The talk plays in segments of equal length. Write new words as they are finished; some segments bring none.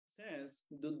asked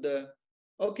Buddha,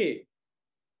 okay,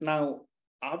 now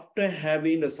after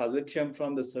having the suggestion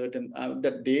from the certain,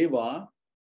 the Deva,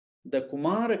 the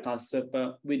Kumara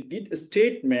Kassapa, we did a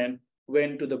statement,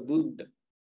 went to the Buddha,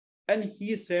 and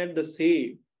he said the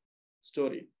same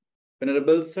story.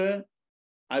 Venerable Sir,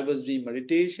 I was doing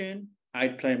meditation. I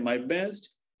tried my best.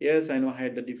 Yes, I know I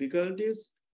had the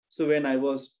difficulties. So when I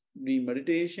was doing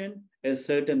meditation, a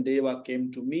certain Deva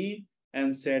came to me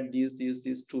and said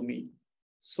this to me.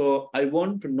 So I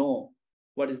want to know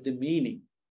what is the meaning.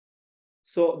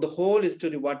 So the whole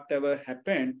story, whatever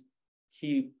happened,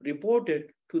 he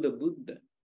reported to the Buddha.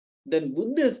 Then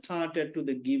Buddha started to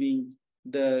the giving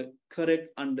the correct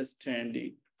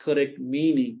understanding, correct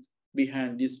meaning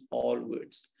behind these all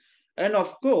words. And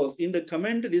of course, in the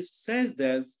commentary, it says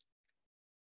this,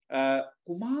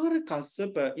 Kumara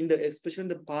Kassapa, especially in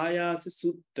the Payasa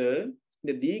Sutta,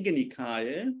 the Digha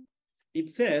Nikaya, it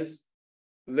says,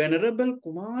 Venerable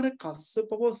Kumara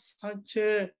Kassapa was such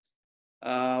a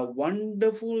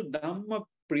wonderful Dhamma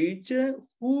preacher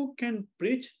who can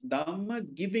preach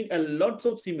Dhamma giving a lots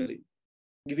of simile,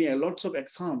 giving a lots of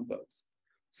examples.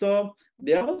 So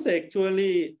there was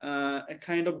actually a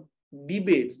kind of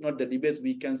debates, not the debates,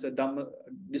 we can say Dhamma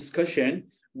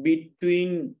discussion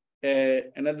between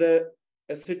another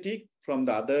ascetic from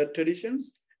the other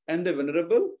traditions and the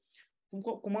Venerable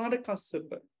Kumara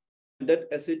Kassapa. That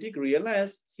ascetic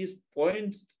realized his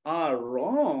points are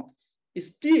wrong.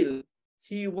 Still,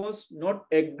 he was not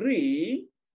agree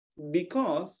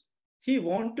because he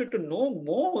wanted to know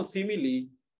more simile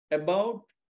about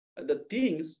the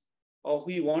things, or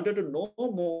he wanted to know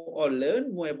more or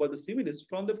learn more about the similes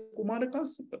from the Kumara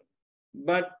Kassapa.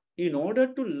 But in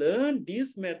order to learn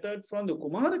this method from the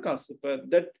Kumara Kassapa,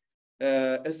 that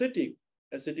ascetic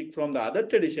from the other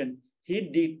tradition, he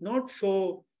did not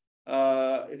show,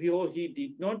 he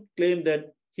did not claim that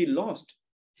he lost.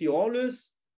 He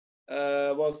always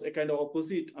was a kind of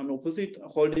opposite,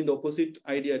 holding the opposite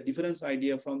idea, different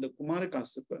idea from the Kumara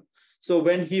Kassapa. So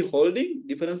when he holding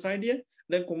different idea,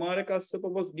 then Kumara Kassapa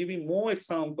was giving more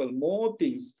example, more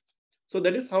things. So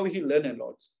that is how he learned a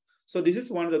lot. So this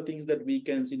is one of the things that we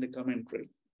can see in the commentary.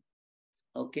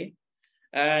 Okay.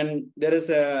 And there is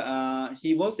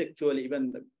he was actually,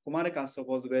 even the Kumara Kassapa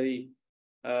was very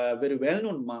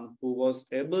well-known monk who was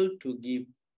able to give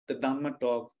the Dhamma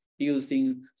talk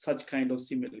using such kind of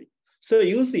simile. So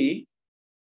you see,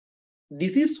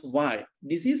 this is why,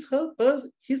 this is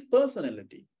his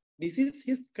personality. This is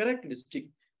his characteristic.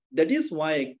 That is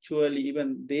why actually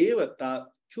even Devata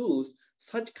choose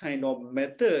such kind of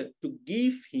method to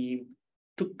give him,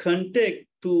 to contact,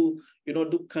 to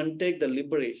contact the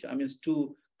liberation. I mean,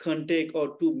 to contact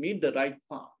or to meet the right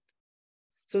path.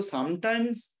 So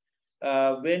sometimes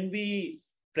when we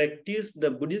practice the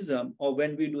Buddhism or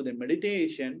when we do the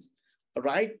meditations,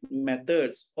 right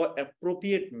methods or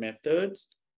appropriate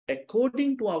methods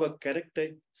according to our character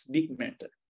is big matter.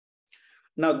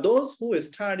 Now, those who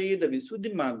study the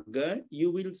Visuddhimagga,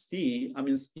 you will see, I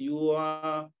mean,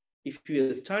 if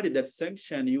you study that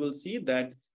section, you will see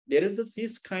that there is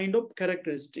this kind of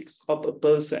characteristics of a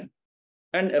person.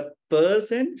 And a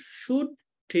person should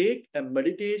take a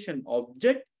meditation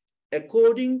object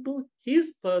according to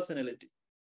his personality.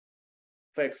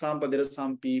 For example, there are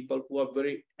some people who are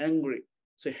very angry.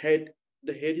 So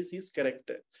the head is his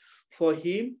character. For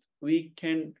him, we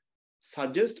can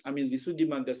suggest, I mean,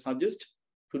 Visuddhimagga suggest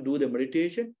to do the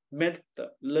meditation,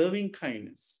 metta, loving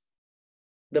kindness.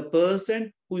 The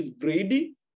person who is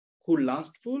greedy, who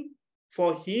lustful,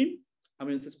 for him, I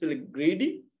mean, especially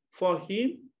greedy, for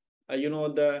him,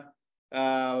 there's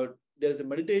a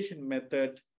meditation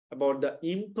method about the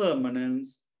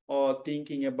impermanence, or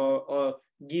thinking about, or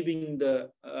giving the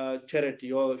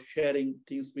charity or sharing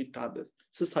things with others.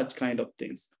 So such kind of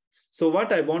things. So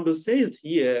what I want to say is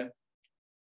here,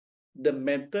 the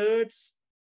methods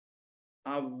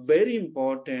are very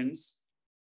important,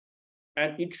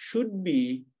 and it should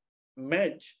be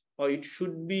matched, or it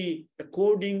should be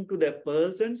according to the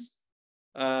person's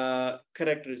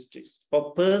characteristics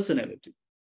or personality.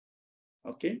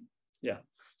 Okay, yeah.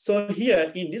 So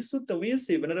here in this sutta, we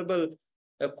see Venerable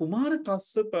Kumara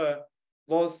Kassapa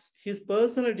his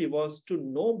personality was to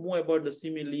know more about the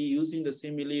simile, using the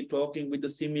simile, talking with the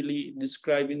simile,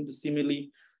 describing the simile.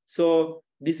 So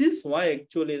this is why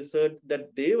actually assert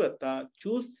that Devata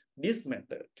choose this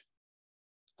method.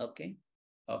 Okay.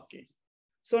 Okay.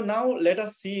 So now let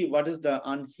us see what is the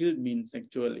unhealed means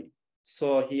actually.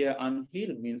 So here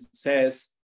unhealed means says,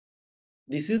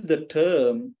 this is the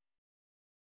term,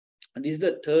 these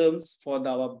are the terms for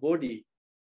our body,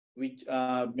 which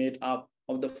are made up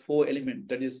of the 4 elements,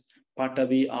 that is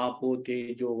Patavi, Apo,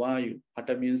 Tejo, Vayu.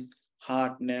 Pata means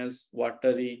hardness,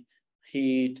 watery,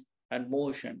 heat, and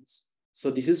motions.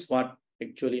 So this is what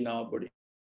actually in our body.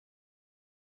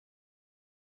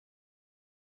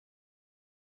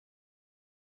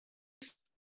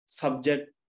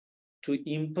 Subject to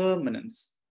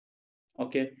impermanence.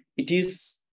 Okay, it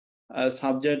is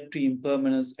subject to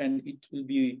impermanence and it will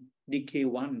be decay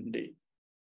one day.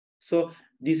 So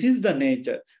this is the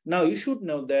nature. Now you should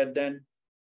know that then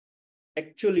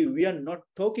actually we are not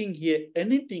talking here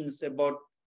anything about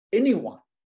anyone.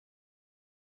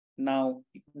 Now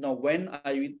when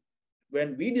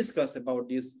we discuss about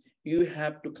this, you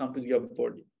have to come to your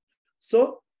body.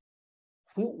 So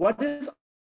what is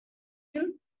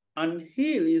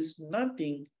unhealed is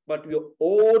nothing but your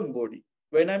own body.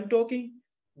 When I'm talking,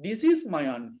 this is my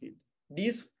unhealed.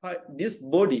 This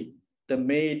body, the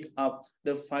made up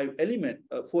the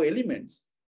four elements,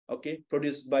 okay,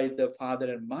 produced by the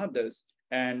father and mothers,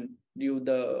 and build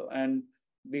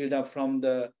up from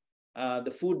the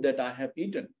food that I have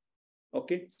eaten.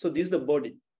 Okay, so this is the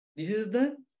body. This is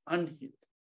the unhealed.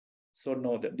 So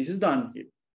know that this is the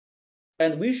unhealed,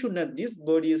 and we should know this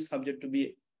body is subject to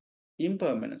be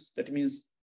impermanence. That means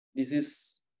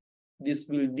this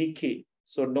will decay.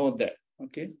 So know that.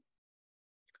 Okay.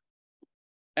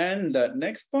 And the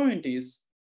next point is,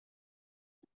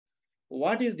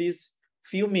 what is this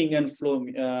fuming and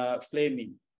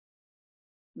flaming?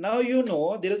 Now you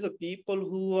know there is a people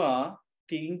who are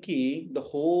thinking the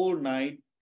whole night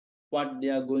what they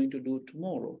are going to do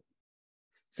tomorrow.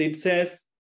 So it says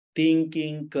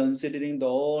thinking, considering the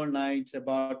whole nights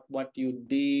about what you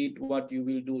did, what you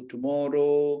will do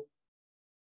tomorrow.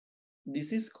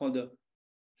 This is called the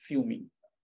fuming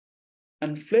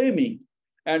and flaming.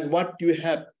 And what you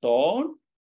have thought,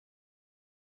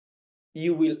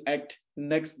 you will act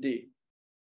next day,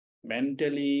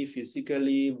 mentally,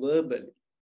 physically, verbally.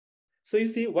 So you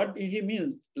see what he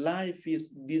means. Life is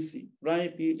busy.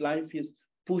 Right? Life is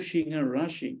pushing and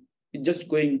rushing. It's just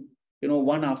going,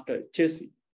 one after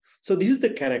chasing. So this is the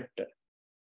character.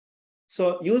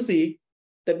 So you see,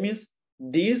 that means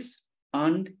this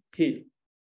unhealed.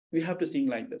 We have to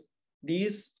think like this.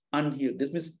 This unhealed.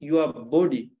 This means your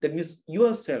body. That means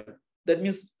yourself. That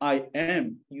means I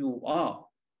am, you are.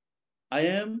 I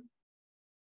am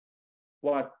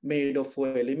what? Made of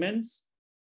four elements,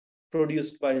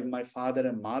 produced by my father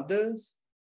and mothers,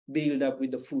 built up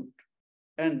with the food.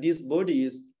 And this body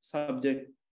is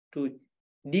subject to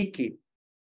decay.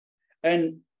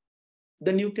 And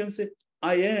then you can say,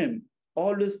 I am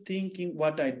always thinking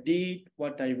what I did,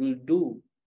 what I will do.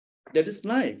 That is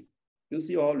life. You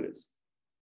see, always.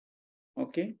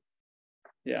 Okay?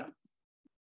 Yeah.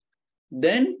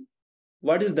 Then,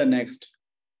 what is the next?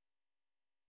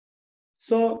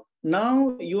 So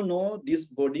now you know this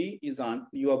body is on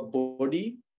your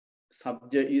body,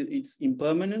 subject, its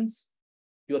impermanence.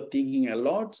 You're thinking a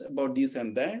lot about this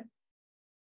and that.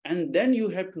 And then you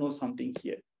have to know something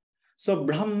here. So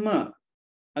Brahma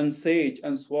and sage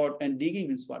and sword and digging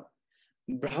means what?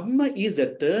 Brahma is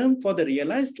a term for the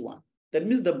realized one. That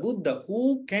means the Buddha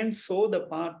who can show the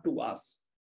path to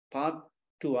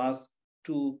us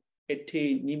to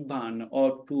attain Nibbana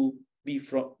or to be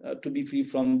free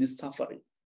from this suffering.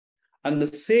 And the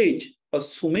sage or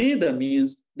Sumedha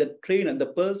means the trainer,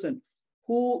 the person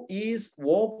who is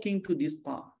walking to this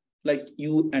path, like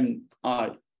you and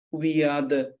I. We are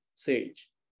the sage.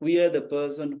 We are the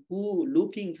person who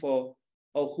looking for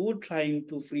or who trying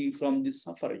to free from this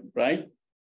suffering, right?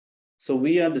 So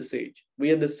we are the sage.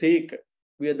 We are the seeker.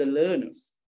 We are the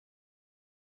learners.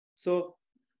 So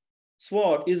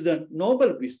sword is the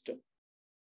noble wisdom.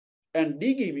 And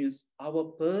digi means our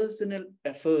personal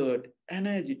effort,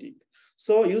 energetic.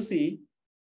 So you see,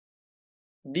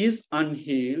 this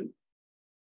unhealed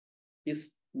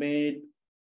is made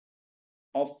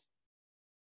of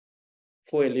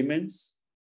four elements.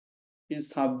 It's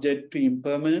subject to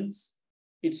impermanence.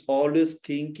 It's always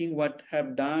thinking what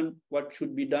have done, what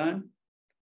should be done.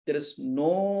 There is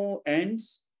no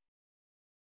ends.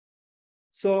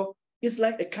 So it's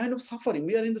like a kind of suffering.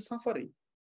 We are in the suffering.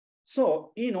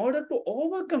 So in order to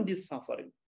overcome this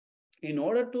suffering,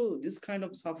 this kind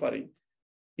of suffering,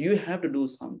 you have to do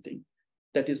something.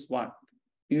 That is what?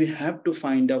 You have to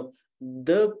find out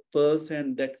the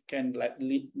person that can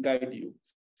guide you.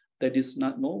 That is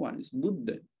not no one, it's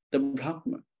Buddha, the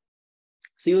Brahma.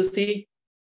 So you see,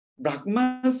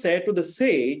 Brahma said to the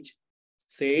sage,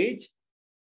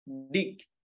 dig.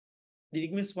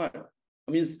 Dig means what?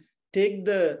 It means take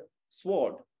the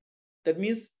sword. That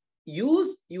means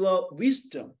use your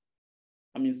wisdom.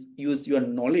 I mean, use your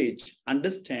knowledge,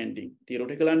 understanding,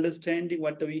 theoretical understanding,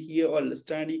 whatever we hear or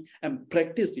study, and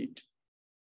practice it.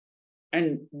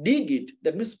 and dig it,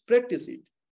 that means practice it.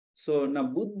 So now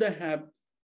Buddha have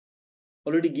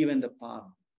already given the path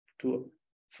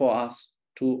for us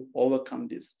to overcome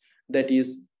this. That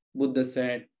is, Buddha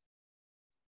said,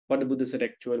 what the Buddha said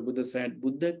actually, Buddha said,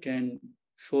 Buddha can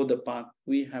show the path,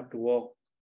 we have to walk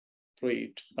through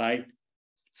it, right?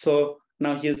 So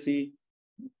now here see,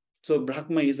 so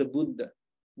Brahma is a Buddha.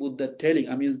 Buddha telling,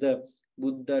 the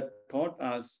Buddha taught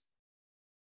us,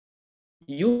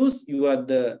 use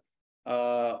the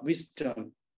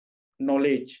wisdom,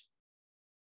 knowledge,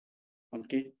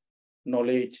 okay,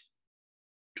 knowledge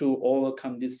to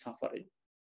overcome this suffering,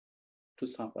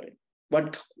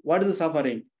 What is the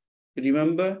suffering?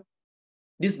 Remember,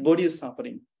 this body is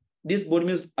suffering. This body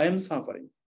means I am suffering.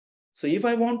 So if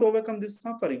I want to overcome this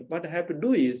suffering, what I have to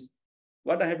do is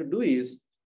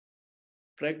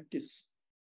practice.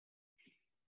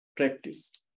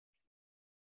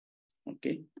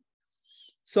 Okay.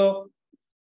 So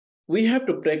we have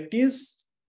to practice,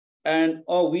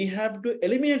 or we have to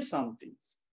eliminate some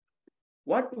things.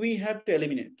 What we have to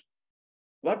eliminate?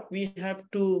 What we have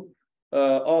to,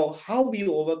 or how we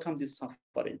overcome this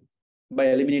suffering?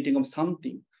 By eliminating of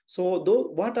something. So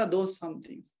what are those some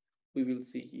things? We will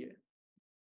see here.